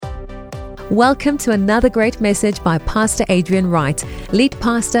Welcome to another great message by Pastor Adrian Wright, lead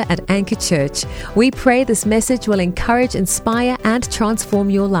pastor at Anchor Church. We pray this message will encourage, inspire, and transform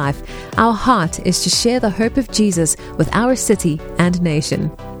your life. Our heart is to share the hope of Jesus with our city and nation.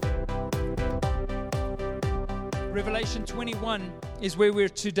 Revelation 21 is where we're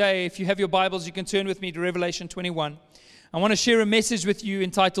today. If you have your Bibles, you can turn with me to Revelation 21. I want to share a message with you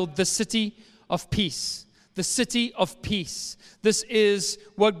entitled The City of Peace. The City of Peace. This is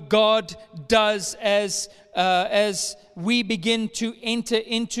what God does as we begin to enter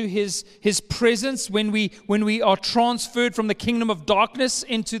into His presence, when we are transferred from the kingdom of darkness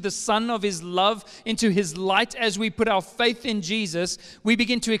into the Son of His love, into His light. As we put our faith in Jesus, we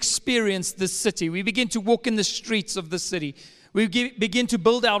begin to experience this city. We begin to walk in the streets of the city. We begin to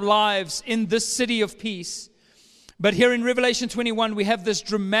build our lives in this city of peace. But here in Revelation 21, we have this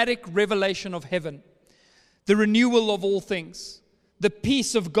dramatic revelation of heaven. The renewal of all things, the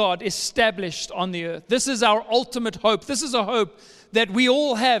peace of God established on the earth. This is our ultimate hope. This is a hope that we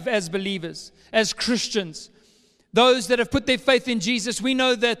all have as believers, as Christians. Those that have put their faith in Jesus, we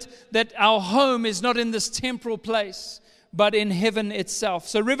know that our home is not in this temporal place, but in heaven itself.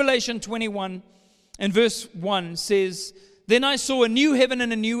 So Revelation 21 and verse 1 says, "Then I saw a new heaven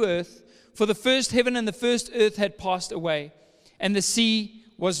and a new earth, for the first heaven and the first earth had passed away, and the sea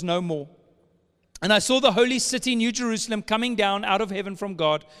was no more. And I saw the holy city, New Jerusalem, coming down out of heaven from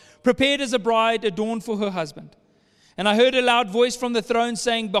God, prepared as a bride adorned for her husband. And I heard a loud voice from the throne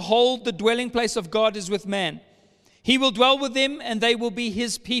saying, 'Behold, the dwelling place of God is with man. He will dwell with them, and they will be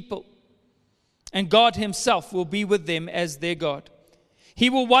His people. And God Himself will be with them as their God. He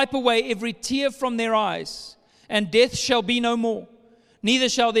will wipe away every tear from their eyes, and death shall be no more. Neither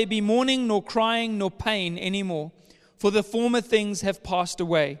shall there be mourning, nor crying, nor pain any more, for the former things have passed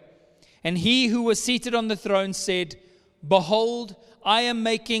away.' And He who was seated on the throne said, 'Behold, I am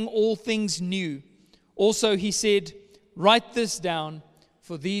making all things new.' Also He said, 'Write this down,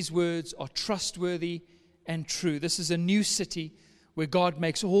 for these words are trustworthy and true.'" This is a new city where God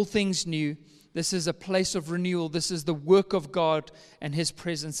makes all things new. This is a place of renewal. This is the work of God and His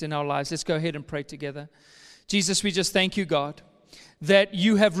presence in our lives. Let's go ahead and pray together. Jesus, we just thank You, God, that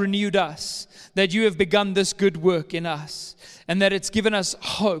You have renewed us, that You have begun this good work in us, and that it's given us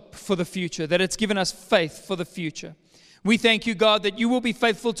hope for the future, that it's given us faith for the future. We thank You, God, that You will be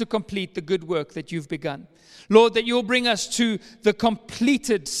faithful to complete the good work that You've begun. Lord, that You'll bring us to the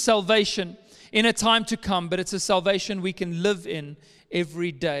completed salvation in a time to come, but it's a salvation we can live in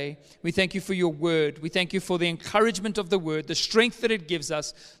every day. We thank You for Your word. We thank You for the encouragement of the word, the strength that it gives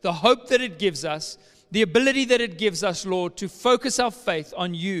us, the hope that it gives us, the ability that it gives us, Lord, to focus our faith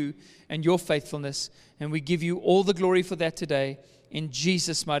on You and Your faithfulness. And we give You all the glory for that today. In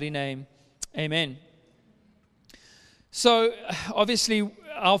Jesus' mighty name, amen. So, obviously,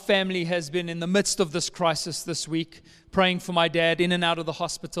 our family has been in the midst of this crisis this week, praying for my dad in and out of the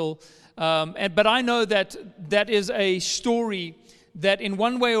hospital. But I know that is a story that in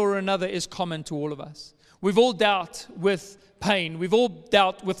one way or another is common to all of us. We've all dealt with pain. We've all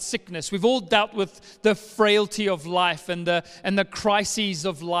dealt with sickness. We've all dealt with the frailty of life and the crises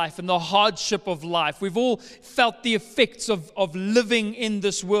of life and the hardship of life. We've all felt the effects of living in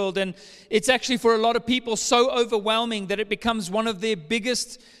this world. And it's actually for a lot of people so overwhelming that it becomes one of their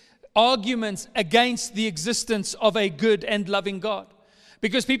biggest arguments against the existence of a good and loving God.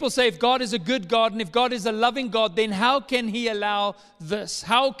 Because people say, if God is a good God and if God is a loving God, then how can He allow this?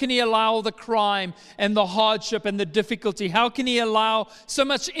 How can He allow the crime and the hardship and the difficulty? How can He allow so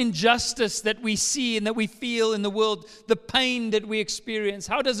much injustice that we see and that we feel in the world, the pain that we experience?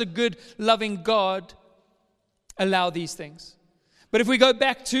 How does a good, loving God allow these things? But if we go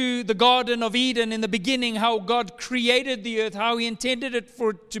back to the Garden of Eden in the beginning, how God created the earth, how He intended it for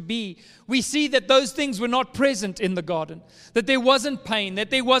it to be, we see that those things were not present in the garden. That there wasn't pain, that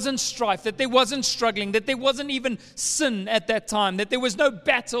there wasn't strife, that there wasn't struggling, that there wasn't even sin at that time, that there was no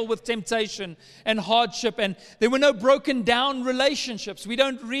battle with temptation and hardship, and there were no broken down relationships. We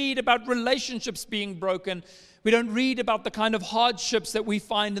don't read about relationships being broken. We don't read about the kind of hardships that we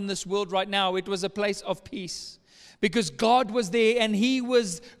find in this world right now. It was a place of peace. Because God was there and He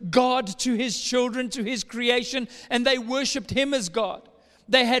was God to His children, to His creation, and they worshiped Him as God.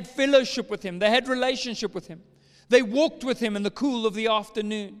 They had fellowship with Him. They had relationship with Him. They walked with Him in the cool of the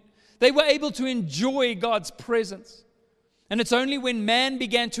afternoon. They were able to enjoy God's presence. And it's only when man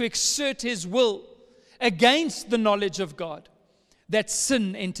began to exert his will against the knowledge of God that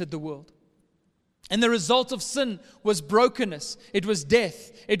sin entered the world. And the result of sin was brokenness. It was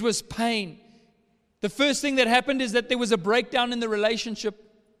death. It was pain. The first thing that happened is that there was a breakdown in the relationship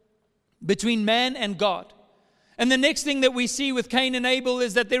between man and God. And the next thing that we see with Cain and Abel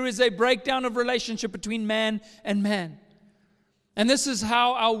is that there is a breakdown of relationship between man and man. And this is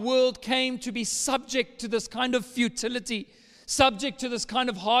how our world came to be subject to this kind of futility, subject to this kind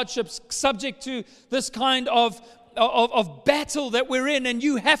of hardships, subject to this kind of battle that we're in. And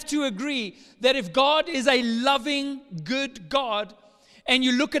you have to agree that if God is a loving, good God, and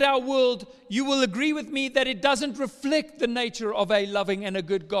you look at our world, you will agree with me that it doesn't reflect the nature of a loving and a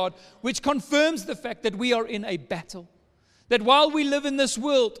good God, which confirms the fact that we are in a battle. That while we live in this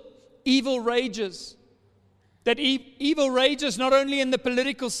world, evil rages. That evil rages not only in the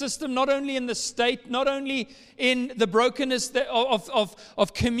political system, not only in the state, not only in the brokenness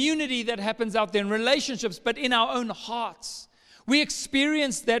of community that happens out there in relationships, but in our own hearts. We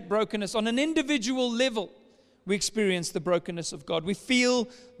experience that brokenness on an individual level. We experience the brokenness of God. We feel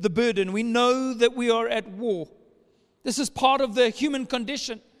the burden. We know that we are at war. This is part of the human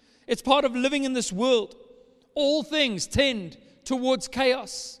condition. It's part of living in this world. All things tend towards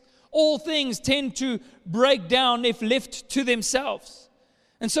chaos. All things tend to break down if left to themselves.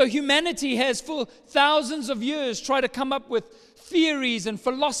 And so humanity has for thousands of years tried to come up with theories and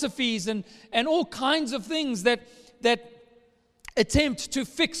philosophies and all kinds of things that attempt to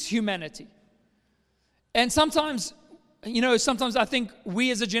fix humanity. And sometimes I think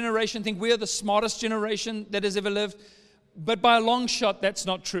we as a generation think we are the smartest generation that has ever lived. But by a long shot, that's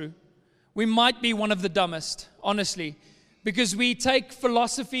not true. We might be one of the dumbest, honestly. Because we take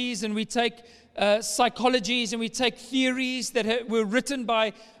philosophies and we take psychologies and we take theories that were written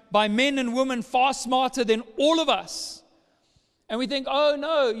by men and women far smarter than all of us. And we think, oh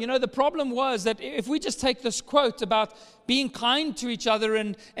no, the problem was that if we just take this quote about being kind to each other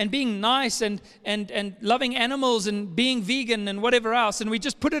and being nice and loving animals and being vegan and whatever else, and we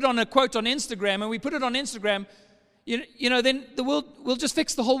just put it on a quote on Instagram, and we put it on Instagram, then the world will just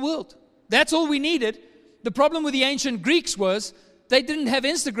fix the whole world. That's all we needed. The problem with the ancient Greeks was they didn't have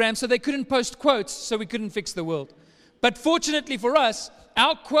Instagram, so they couldn't post quotes, so we couldn't fix the world. But fortunately for us,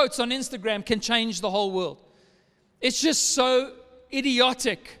 our quotes on Instagram can change the whole world. It's just so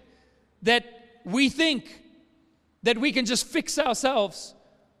idiotic that we think that we can just fix ourselves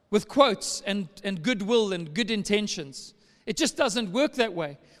with quotes and goodwill and good intentions. It just doesn't work that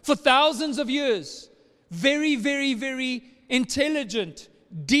way. For thousands of years, very, very, very intelligent,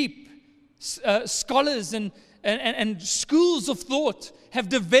 deep scholars and schools of thought have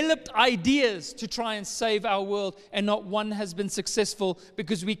developed ideas to try and save our world, and not one has been successful,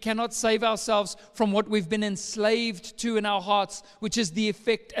 because we cannot save ourselves from what we've been enslaved to in our hearts, which is the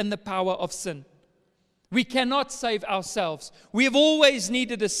effect and the power of sin. We cannot save ourselves. We have always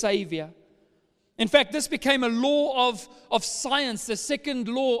needed a savior. In fact, this became a law of science. The second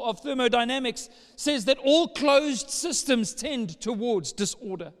law of thermodynamics says that all closed systems tend towards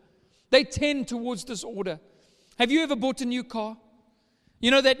disorder. They tend towards disorder. Have you ever bought a new car? You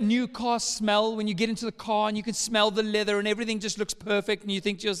know that new car smell when you get into the car and you can smell the leather and everything just looks perfect, and you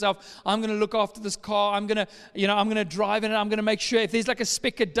think to yourself, I'm going to look after this car. I'm going to drive in it. I'm going to make sure if there's like a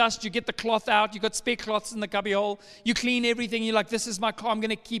speck of dust, you get the cloth out. You got spare cloths in the cubby hole. You clean everything. You're like, this is my car. I'm going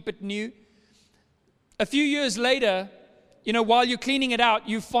to keep it new. A few years later, while you're cleaning it out,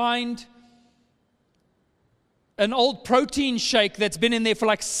 you find an old protein shake that's been in there for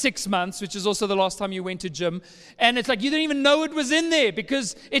like 6 months, which is also the last time you went to gym. And it's like you didn't even know it was in there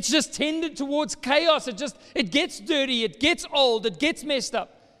because it's just tended towards chaos. It gets dirty, it gets old, it gets messed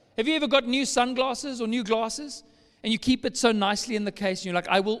up. Have you ever got new sunglasses or new glasses? And you keep it so nicely in the case, and you're like,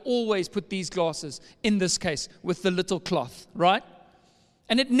 I will always put these glasses in this case with the little cloth, right?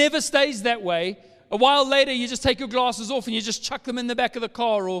 And it never stays that way. A while later, you just take your glasses off and you just chuck them in the back of the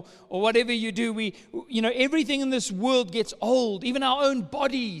car or whatever you do. Everything in this world gets old, even our own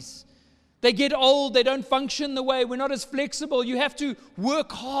bodies. They get old, they don't function the way, we're not as flexible. You have to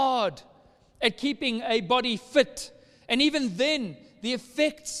work hard at keeping a body fit. And even then, the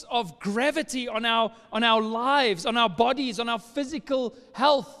effects of gravity on our lives, on our bodies, on our physical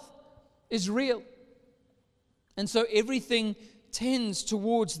health is real. And so everything tends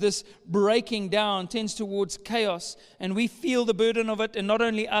towards this breaking down, tends towards chaos, and we feel the burden of it, and not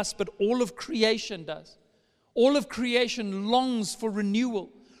only us, but all of creation does. All of creation longs for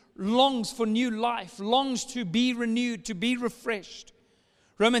renewal, longs for new life, longs to be renewed, to be refreshed.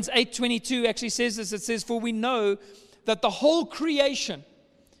 Romans 8:22 actually says this. It says, for we know that the whole creation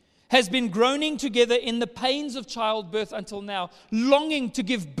has been groaning together in the pains of childbirth until now, longing to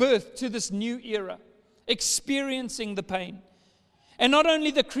give birth to this new era, experiencing the pain. And not only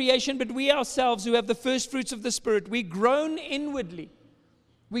the creation, but we ourselves who have the first fruits of the Spirit, we groan inwardly.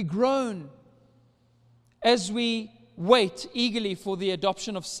 We groan as we wait eagerly for the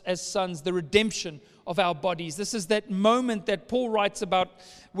adoption as sons, the redemption of our bodies. This is that moment that Paul writes about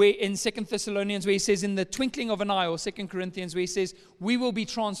where in 2 Thessalonians, where he says, in the twinkling of an eye, or 2 Corinthians, where he says, we will be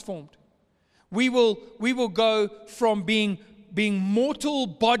transformed. We will go from being mortal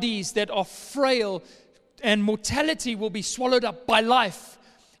bodies that are frail, and mortality will be swallowed up by life.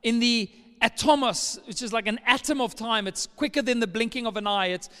 In the atomos, which is like an atom of time, it's quicker than the blinking of an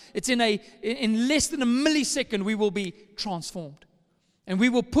eye. It's in less than a millisecond, we will be transformed. And we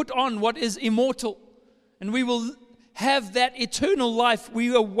will put on what is immortal. And we will have that eternal life.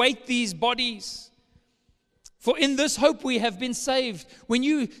 We await these bodies. For in this hope we have been saved. When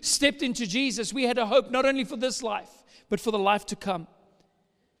you stepped into Jesus, we had a hope not only for this life, but for the life to come.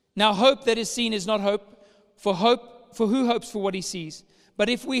 Now hope that is seen is not hope. For who hopes for what he sees? But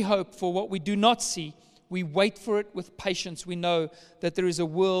if we hope for what we do not see, we wait for it with patience. We know that there is a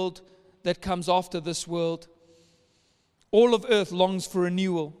world that comes after this world. All of earth longs for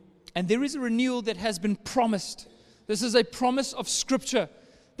renewal. And there is a renewal that has been promised. This is a promise of Scripture,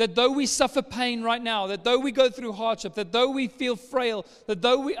 that though we suffer pain right now, that though we go through hardship, that though we feel frail, that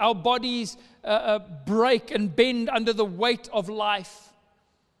though our bodies break and bend under the weight of life,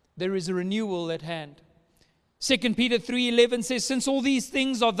 there is a renewal at hand. 2 Peter 3:11 says, since all these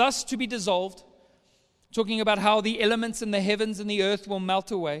things are thus to be dissolved, talking about how the elements in the heavens and the earth will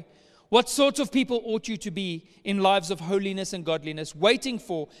melt away, what sort of people ought you to be in lives of holiness and godliness, waiting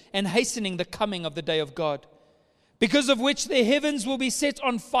for and hastening the coming of the day of God, because of which the heavens will be set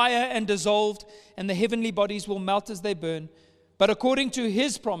on fire and dissolved, and the heavenly bodies will melt as they burn. But according to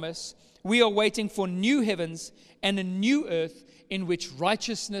his promise, we are waiting for new heavens and a new earth in which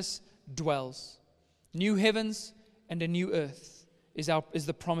righteousness dwells. New heavens and a new earth is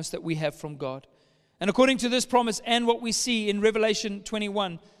the promise that we have from God. And according to this promise and what we see in Revelation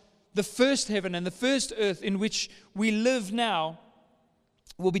 21, the first heaven and the first earth in which we live now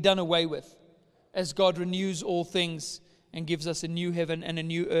will be done away with, as God renews all things and gives us a new heaven and a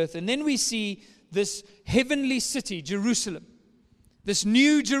new earth. And then we see this heavenly city, Jerusalem, this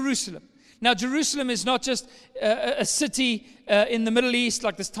new Jerusalem. Now, Jerusalem is not just a city in the Middle East,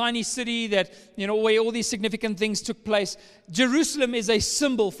 like this tiny city that, where all these significant things took place. Jerusalem is a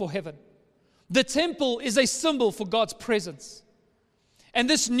symbol for heaven. The temple is a symbol for God's presence. And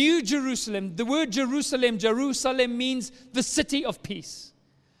this new Jerusalem, the word Jerusalem means the city of peace,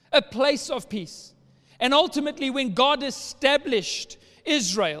 a place of peace. And ultimately, when God established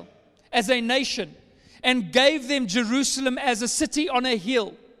Israel as a nation and gave them Jerusalem as a city on a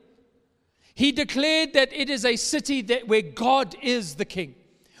hill, He declared that it is a city where God is the king,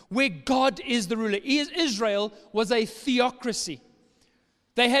 where God is the ruler. Israel was a theocracy.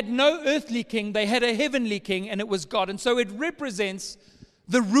 They had no earthly king, they had a heavenly king, and it was God. And so it represents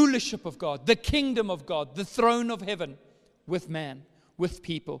the rulership of God, the kingdom of God, the throne of heaven with man, with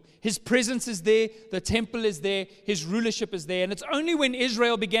people. His presence is there, the temple is there, his rulership is there. And it's only when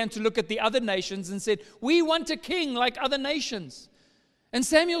Israel began to look at the other nations and said, we want a king like other nations. And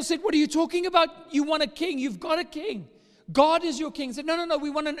Samuel said, what are you talking about? You want a king, you've got a king. God is your king. He said, no, we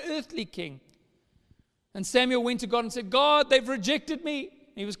want an earthly king. And Samuel went to God and said, God, they've rejected me.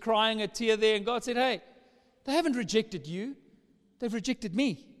 He was crying a tear there, and God said, hey, they haven't rejected you. They've rejected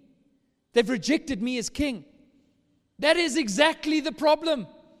me. They've rejected me as king. That is exactly the problem.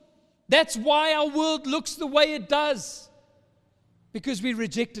 That's why our world looks the way it does. Because we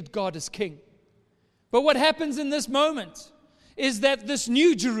rejected God as king. But what happens in this moment is that this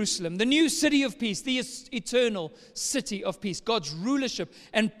new Jerusalem, the new city of peace, the eternal city of peace, God's rulership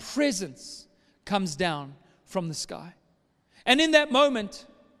and presence comes down from the sky. And in that moment,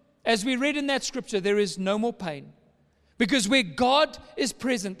 as we read in that scripture, there is no more pain. Because where God is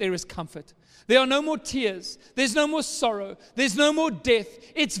present, there is comfort. There are no more tears. There's no more sorrow. There's no more death.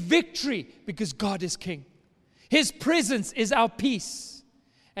 It's victory because God is king. His presence is our peace.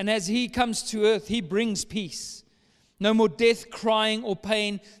 And as he comes to earth, he brings peace. No more death, crying, or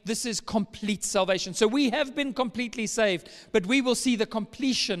pain. This is complete salvation. So we have been completely saved, but we will see the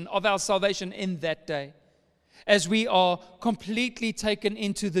completion of our salvation in that day, as we are completely taken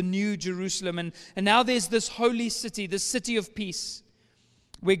into the new Jerusalem. And now there's this holy city, this city of peace,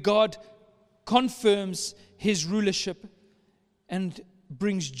 where God confirms his rulership and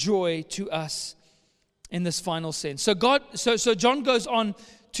brings joy to us in this final sense. So John goes on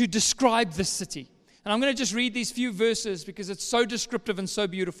to describe this city. And I'm going to just read these few verses because it's so descriptive and so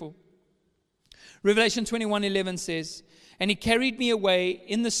beautiful. Revelation 21:11 says, and he carried me away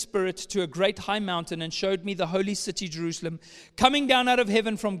in the spirit to a great high mountain and showed me the holy city Jerusalem, coming down out of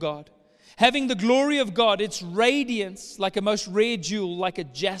heaven from God, having the glory of God, its radiance like a most rare jewel, like a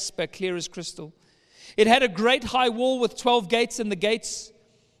jasper, clear as crystal. It had a great high wall with 12 gates, and the gates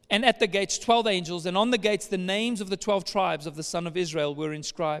and at the gates 12 angels, and on the gates the names of the 12 tribes of the son of Israel were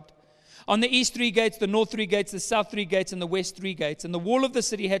inscribed. On the east 3 gates, the north 3 gates, the south 3 gates, and the west 3 gates. And the wall of the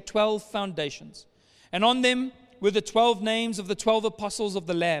city had 12 foundations, and on them were the 12 names of the 12 apostles of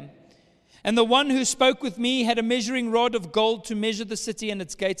the Lamb. And the one who spoke with me had a measuring rod of gold to measure the city and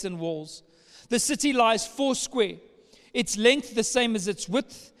its gates and walls. The city lies 4 square, its length the same as its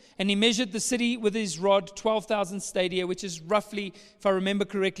width. And he measured the city with his rod, 12,000 stadia, which is roughly, if I remember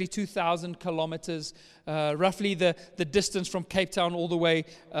correctly, 2,000 kilometers, roughly the distance from Cape Town all the way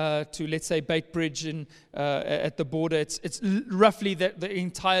to, let's say, Beitbridge at the border. It's roughly the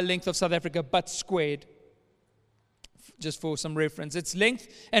entire length of South Africa, but squared, just for some reference. Its length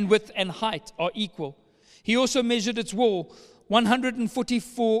and width and height are equal. He also measured its wall,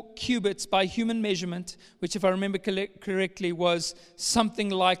 144 cubits by human measurement, which, if I remember correctly, was something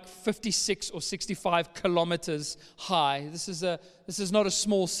like 56 or 65 kilometers high. This is not a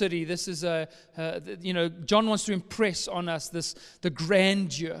small city. This is John wants to impress on us the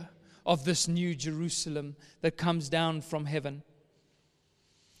grandeur of this new Jerusalem that comes down from heaven.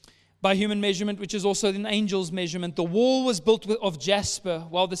 By human measurement, which is also an angel's measurement, the wall was built of jasper,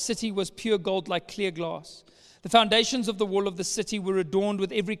 while the city was pure gold like clear glass. The foundations of the wall of the city were adorned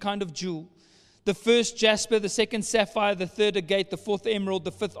with every kind of jewel. The first jasper, the second sapphire, the third agate, the fourth emerald,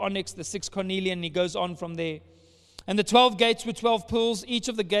 the fifth onyx, the sixth cornelian, and he goes on from there. And the 12 gates were 12 pearls, each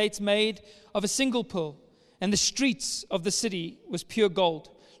of the gates made of a single pearl. And the streets of the city was pure gold,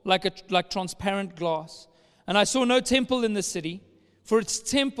 like transparent glass. And I saw no temple in the city, for its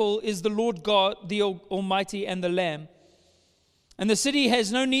temple is the Lord God, the Almighty, and the Lamb. And the city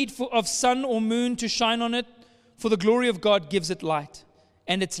has no need of sun or moon to shine on it, for the glory of God gives it light,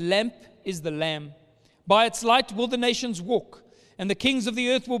 and its lamp is the Lamb. By its light will the nations walk, and the kings of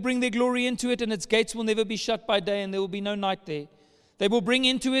the earth will bring their glory into it, and its gates will never be shut by day, and there will be no night there. They will bring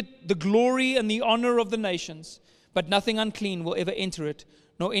into it the glory and the honor of the nations, but nothing unclean will ever enter it,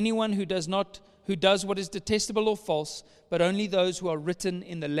 nor anyone who does what is detestable or false, but only those who are written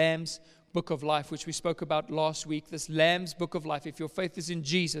in the Lamb's book of life, which we spoke about last week. This Lamb's book of life. If your faith is in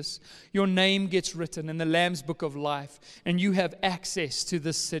Jesus, your name gets written in the Lamb's book of life, and you have access to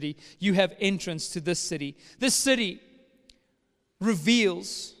this city. You have entrance to this city. This city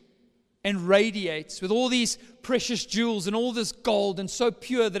reveals and radiates with all these precious jewels and all this gold, and so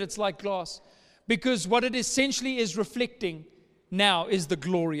pure that it's like glass, because what it essentially is reflecting now is the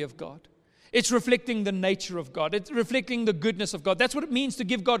glory of God. It's reflecting the nature of God. It's reflecting the goodness of God. That's what it means to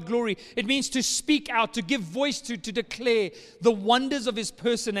give God glory. It means to speak out, to give voice to declare the wonders of His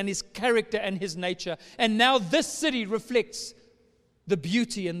person and His character and His nature. And now this city reflects the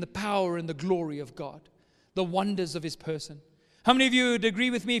beauty and the power and the glory of God, the wonders of His person. How many of you would agree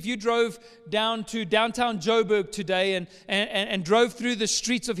with me if you drove down to downtown Joburg today and drove through the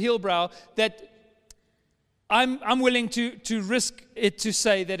streets of Hillbrow, that I'm willing to risk it to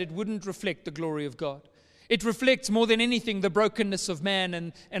say that it wouldn't reflect the glory of God. It reflects more than anything the brokenness of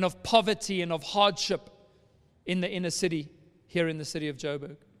man and of poverty and of hardship in the inner city, here in the city of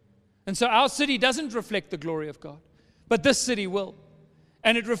Joburg. And so our city doesn't reflect the glory of God, but this city will.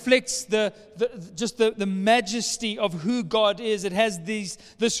 And it reflects the majesty of who God is. It has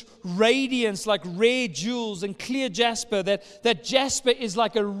this radiance like rare jewels and clear jasper. That jasper is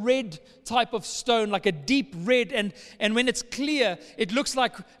like a red type of stone, like a deep red. And when it's clear, it looks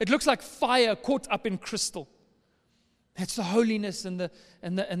like fire caught up in crystal. That's the holiness and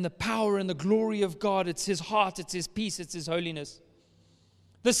the power and the glory of God. It's His heart, it's His peace, it's His holiness.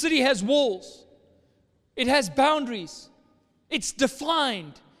 The city has walls. It has boundaries. It's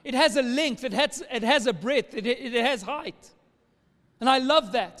defined. It has a length. It has a breadth. It has height. And I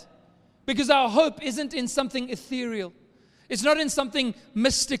love that, because our hope isn't in something ethereal. It's not in something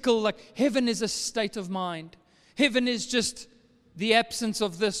mystical, like heaven is a state of mind. Heaven is just the absence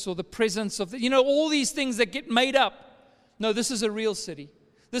of this or the presence of that. All these things that get made up. No, this is a real city.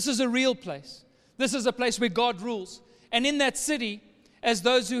 This is a real place. This is a place where God rules. And in that city, as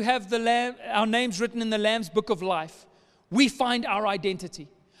those who have our names written in the Lamb's book of life, we find our identity.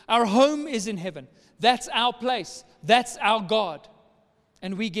 Our home is in heaven. That's our place. That's our God.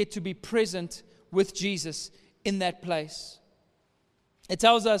 And we get to be present with Jesus in that place. It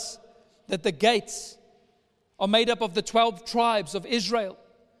tells us that the gates are made up of the 12 tribes of Israel.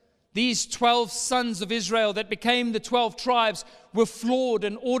 These 12 sons of Israel that became the 12 tribes were flawed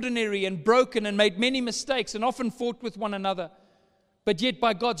and ordinary and broken and made many mistakes and often fought with one another. But yet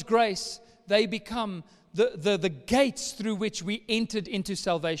by God's grace, they become the gates through which we entered into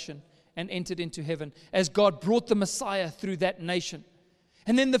salvation and entered into heaven, as God brought the Messiah through that nation.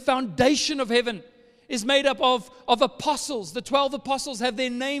 And then the foundation of heaven is made up of apostles. The 12 apostles have their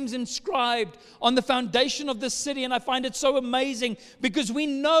names inscribed on the foundation of this city. And I find it so amazing because we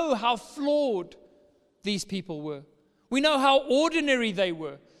know how flawed these people were. We know how ordinary they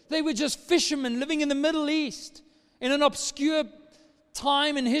were. They were just fishermen living in the Middle East in an obscure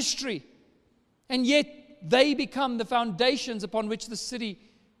time in history. And yet they become the foundations upon which the city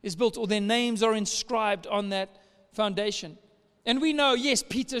is built, or their names are inscribed on that foundation. And we know, yes,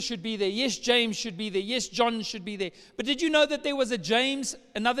 Peter should be there. Yes, James should be there. Yes, John should be there. But did you know that there was a James,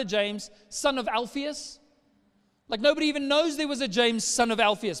 another James, son of Alphaeus? Like nobody even knows there was a James, son of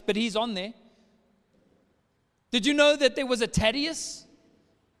Alphaeus, but he's on there. Did you know that there was a Thaddeus?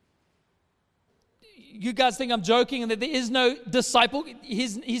 You guys think I'm joking and that there is no disciple.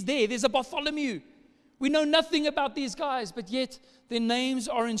 He's there. There's a Bartholomew. We know nothing about these guys, but yet their names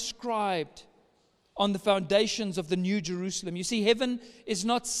are inscribed on the foundations of the New Jerusalem. You see, heaven is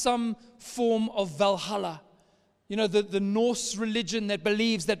not some form of Valhalla. You know, the Norse religion that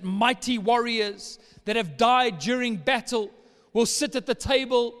believes that mighty warriors that have died during battle will sit at the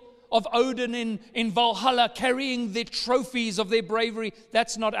table of Odin in Valhalla carrying their trophies of their bravery.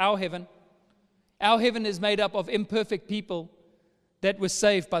 That's not our heaven. Our heaven is made up of imperfect people that were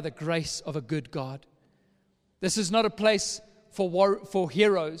saved by the grace of a good God. This is not a place for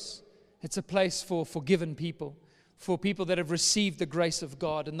heroes. It's a place for forgiven people, for people that have received the grace of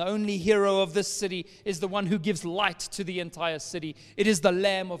God. And the only hero of this city is the one who gives light to the entire city. It is the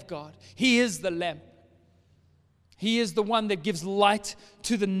Lamb of God. He is the lamp. He is the one that gives light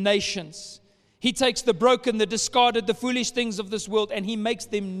to the nations. He takes the broken, the discarded, the foolish things of this world, and He makes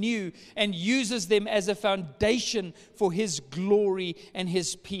them new and uses them as a foundation for His glory and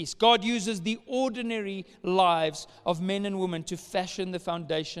His peace. God uses the ordinary lives of men and women to fashion the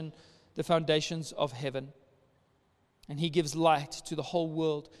foundations of heaven. And He gives light to the whole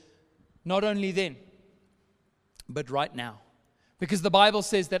world, not only then, but right now. Because the Bible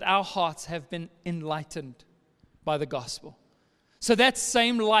says that our hearts have been enlightened by the gospel. So that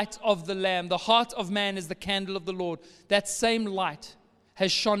same light of the Lamb, the heart of man is the candle of the Lord. That same light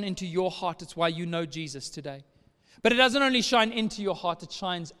has shone into your heart. It's why you know Jesus today. But it doesn't only shine into your heart, it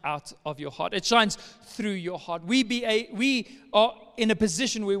shines out of your heart. It shines through your heart. We are in a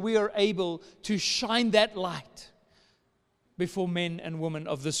position where we are able to shine that light before men and women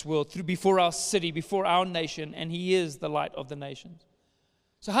of this world, before our city, before our nation, and He is the light of the nations.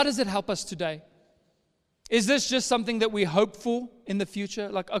 So how does it help us today? Is this just something that we hope for in the future?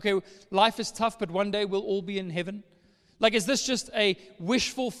 Like, okay, life is tough, but one day we'll all be in heaven. Like, is this just a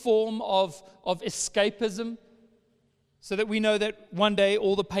wishful form of escapism so that we know that one day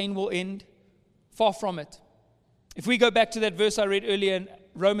all the pain will end? Far from it. If we go back to that verse I read earlier in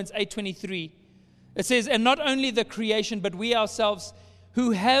Romans 8:23, it says, and not only the creation, but we ourselves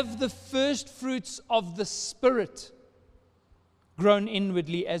who have the first fruits of the Spirit groan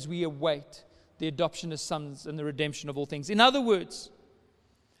inwardly as we await the adoption as sons and the redemption of all things. In other words,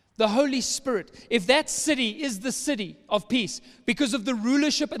 the Holy Spirit, if that city is the city of peace because of the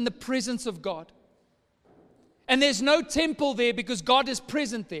rulership and the presence of God, and there's no temple there because God is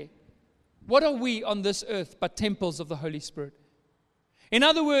present there, what are we on this earth but temples of the Holy Spirit? In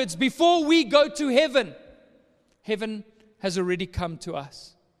other words, before we go to heaven, heaven has already come to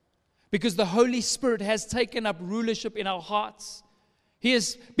us because the Holy Spirit has taken up rulership in our hearts. He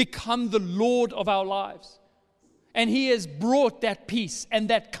has become the Lord of our lives. And He has brought that peace and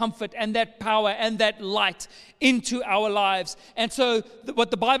that comfort and that power and that light into our lives. And so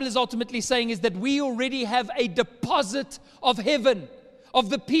what the Bible is ultimately saying is that we already have a deposit of heaven, of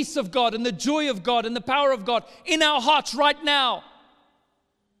the peace of God and the joy of God and the power of God in our hearts right now.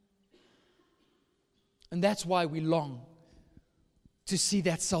 And that's why we long to see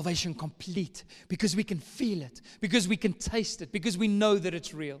that salvation complete, because we can feel it, because we can taste it, because we know that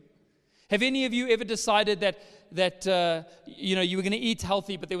it's real. Have any of you ever decided that you were going to eat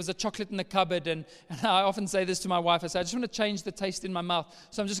healthy, but there was a chocolate in the cupboard, and I often say this to my wife, I say, I just want to change the taste in my mouth,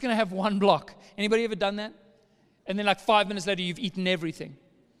 so I'm just going to have one block. Anybody ever done that? And then like 5 minutes later, you've eaten everything.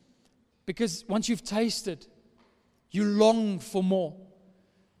 Because once you've tasted, you long for more.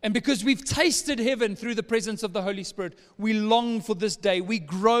 And because we've tasted heaven through the presence of the Holy Spirit, we long for this day. We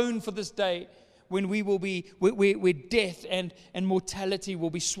groan for this day when we will be, where death and mortality will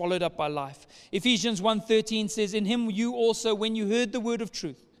be swallowed up by life. Ephesians 1:13 says, in Him you also, when you heard the word of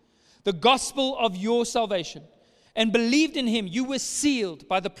truth, the gospel of your salvation, and believed in Him, you were sealed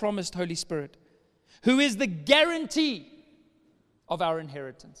by the promised Holy Spirit, who is the guarantee of our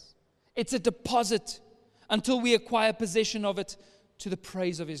inheritance. It's a deposit until we acquire possession of it, to the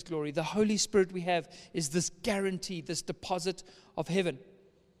praise of His glory. The Holy Spirit we have is this guarantee, this deposit of heaven.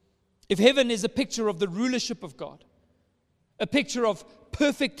 If heaven is a picture of the rulership of God, a picture of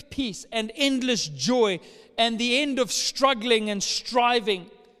perfect peace and endless joy and the end of struggling and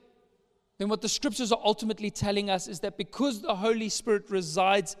striving, then what the scriptures are ultimately telling us is that because the Holy Spirit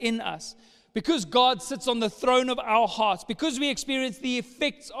resides in us, because God sits on the throne of our hearts, because we experience the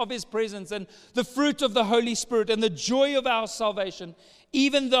effects of His presence and the fruit of the Holy Spirit and the joy of our salvation,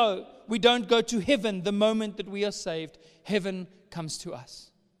 even though we don't go to heaven the moment that we are saved, heaven comes to us.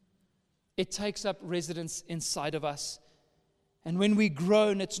 It takes up residence inside of us. And when we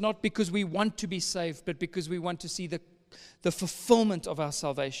groan, it's not because we want to be saved, but because we want to see the fulfillment of our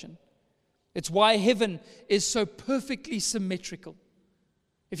salvation. It's why heaven is so perfectly symmetrical.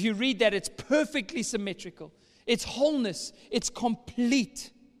 If you read that, it's perfectly symmetrical. It's wholeness. It's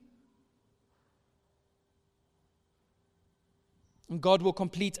complete. And God will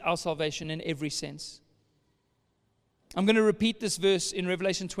complete our salvation in every sense. I'm going to repeat this verse in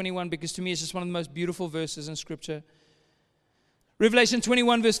Revelation 21 because to me it's just one of the most beautiful verses in Scripture. Revelation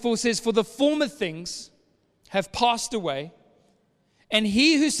 21 verse 4 says, "For the former things have passed away, and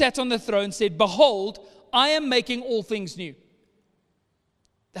He who sat on the throne said, 'Behold, I am making all things new.'"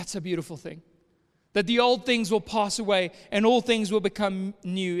 That's a beautiful thing. That the old things will pass away and all things will become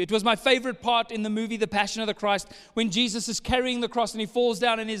new. It was my favorite part in the movie The Passion of the Christ when Jesus is carrying the cross and he falls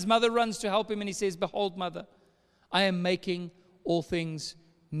down and his mother runs to help him and he says, "Behold, mother, I am making all things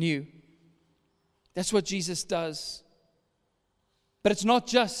new." That's what Jesus does. But it's not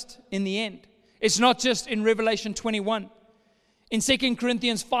just in the end. It's not just in Revelation 21. In 2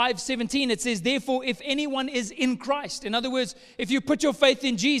 Corinthians 5:17, it says, "Therefore, if anyone is in Christ," in other words, if you put your faith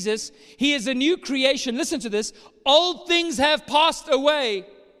in Jesus, He is a new creation. Listen to this. "Old things have passed away.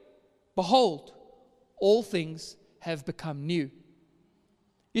 Behold, all things have become new."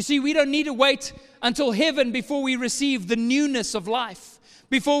 You see, we don't need to wait until heaven before we receive the newness of life,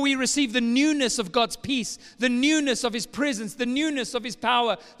 before we receive the newness of God's peace, the newness of His presence, the newness of His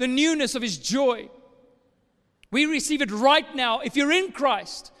power, the newness of His joy. We receive it right now. If you're in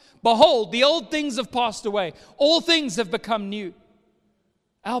Christ, behold, the old things have passed away. All things have become new.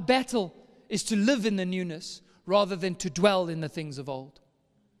 Our battle is to live in the newness rather than to dwell in the things of old.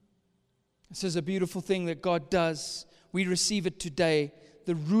 This is a beautiful thing that God does. We receive it today,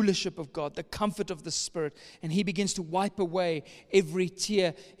 the rulership of God, the comfort of the Spirit, and He begins to wipe away every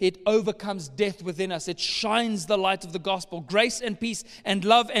tear. It overcomes death within us. It shines the light of the gospel. Grace and peace and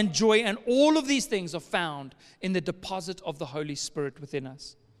love and joy, and all of these things are found in the deposit of the Holy Spirit within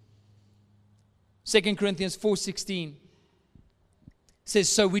us. 2 Corinthians 4:16 says,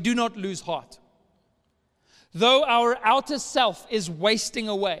 "So we do not lose heart. Though our outer self is wasting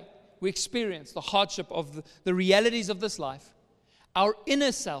away," we experience the hardship of the realities of this life, "our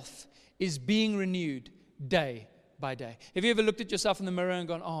inner self is being renewed day by day." Have you ever looked at yourself in the mirror and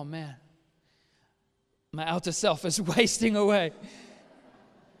gone, "Oh man, my outer self is wasting away"?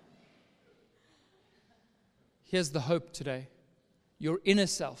 Here's the hope today. Your inner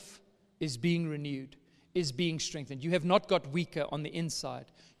self is being renewed, is being strengthened. You have not got weaker on the inside.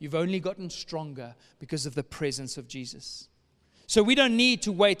 You've only gotten stronger because of the presence of Jesus. So we don't need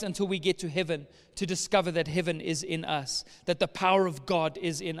to wait until we get to heaven to discover that heaven is in us, that the power of God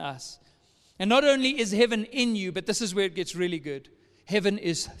is in us. And not only is heaven in you, but this is where it gets really good. Heaven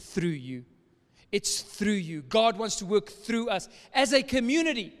is through you. It's through you. God wants to work through us. As a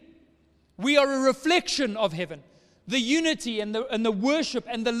community, we are a reflection of heaven. The unity and the worship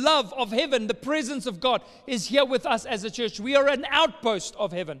and the love of heaven, the presence of God is here with us as a church. We are an outpost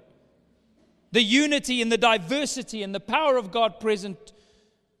of heaven. The unity and the diversity and the power of God present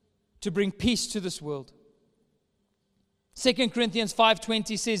to bring peace to this world. 2 Corinthians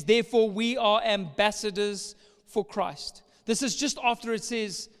 5:20 says, "Therefore we are ambassadors for Christ." This is just after it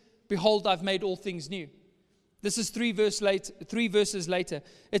says, "Behold, I've made all things new." This is three verses later.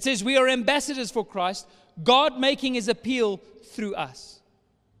 It says, "We are ambassadors for Christ, God making His appeal through us.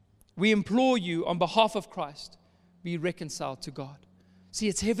 We implore you on behalf of Christ, be reconciled to God." See,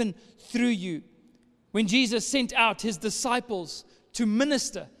 it's heaven through you. When Jesus sent out His disciples to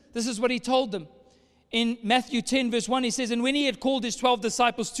minister, this is what He told them. In Matthew 10 verse 1, He says, "And when He had called His 12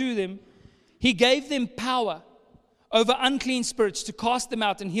 disciples to them, He gave them power over unclean spirits to cast them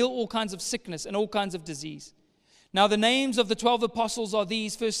out and heal all kinds of sickness and all kinds of disease. Now the names of the 12 apostles are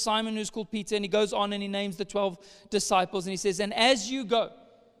these. First Simon, who's called Peter," and he goes on and he names the 12 disciples. And he says, "And as you go,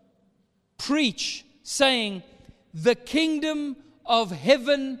 preach, saying, the kingdom of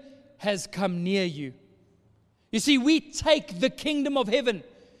heaven has come near you." You see, we take the kingdom of heaven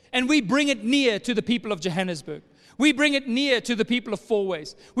and we bring it near to the people of Johannesburg. We bring it near to the people of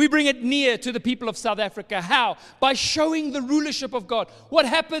Fourways. We bring it near to the people of South Africa. How? By showing the rulership of God. What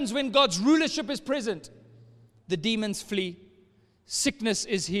happens when God's rulership is present? The demons flee. Sickness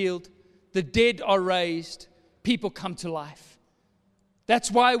is healed. The dead are raised. People come to life. That's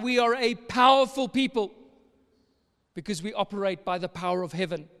why we are a powerful people. Because we operate by the power of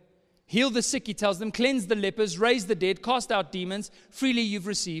heaven. Heal the sick, he tells them. Cleanse the lepers. Raise the dead. Cast out demons. Freely you've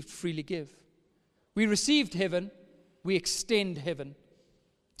received, freely give. We received heaven. We extend heaven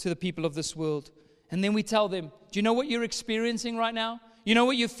to the people of this world. And then we tell them, do you know what you're experiencing right now? You know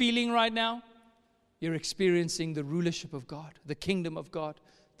what you're feeling right now? You're experiencing the rulership of God, the kingdom of God,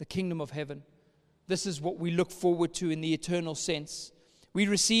 the kingdom of heaven. This is what we look forward to in the eternal sense. We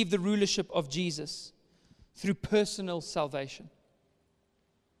receive the rulership of Jesus through personal salvation.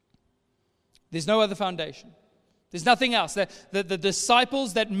 There's no other foundation. There's nothing else. The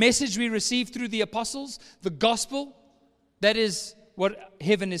disciples, that message we received through the apostles, the gospel, that is what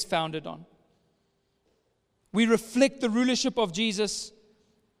heaven is founded on. We reflect the rulership of Jesus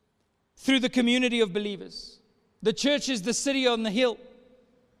through the community of believers. The church is the city on the hill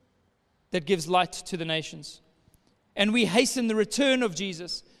that gives light to the nations. And we hasten the return of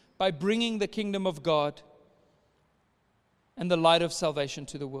Jesus by bringing the kingdom of God and the light of salvation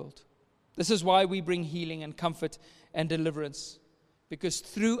to the world. This is why we bring healing and comfort and deliverance. Because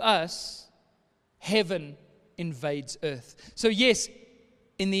through us, heaven invades earth. So yes,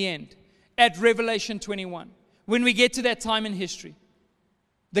 in the end, at Revelation 21, when we get to that time in history,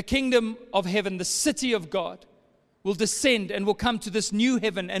 the kingdom of heaven, the city of God, will descend and will come to this new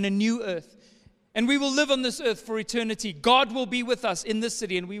heaven and a new earth. And we will live on this earth for eternity. God will be with us in this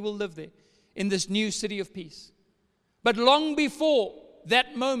city, and we will live there in this new city of peace. But long before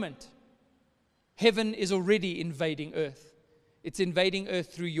that moment, heaven is already invading earth. It's invading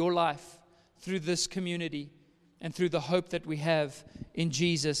earth through your life, through this community, and through the hope that we have in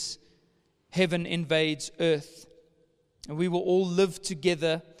Jesus. Heaven invades earth. And we will all live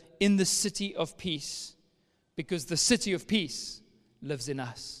together in the city of peace, because the city of peace lives in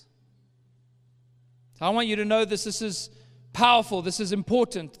us. So I want you to know this. This is powerful. This is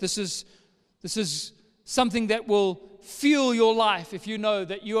important. This is something that will fuel your life if you know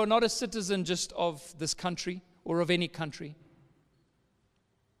that you are not a citizen just of this country or of any country,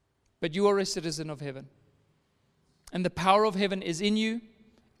 but you are a citizen of heaven. And the power of heaven is in you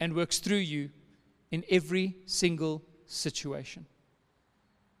and works through you in every single situation.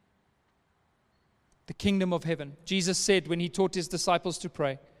 The kingdom of heaven. Jesus said when he taught his disciples to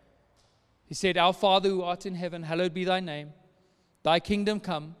pray, he said, "Our Father who art in heaven, hallowed be thy name. Thy kingdom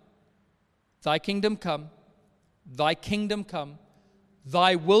come. Thy kingdom come. Thy kingdom come.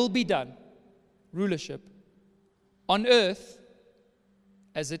 Thy will be done." Rulership. On earth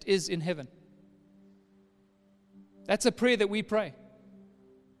as it is in heaven. That's a prayer that we pray.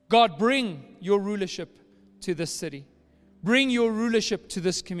 God, bring your rulership to this city. Bring your rulership to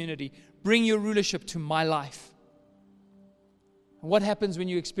this community. Bring your rulership to my life. And what happens when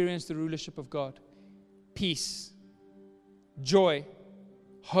you experience the rulership of God? Peace, joy,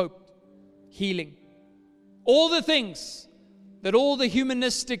 hope, healing. All the things that all the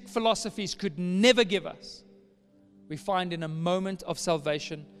humanistic philosophies could never give us, we find in a moment of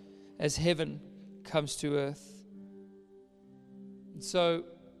salvation as heaven comes to earth. And so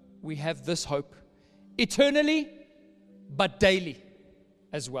we have this hope, eternally, but daily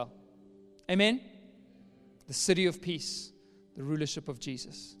as well. Amen? The city of peace, the rulership of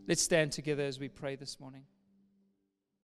Jesus. Let's stand together as we pray this morning.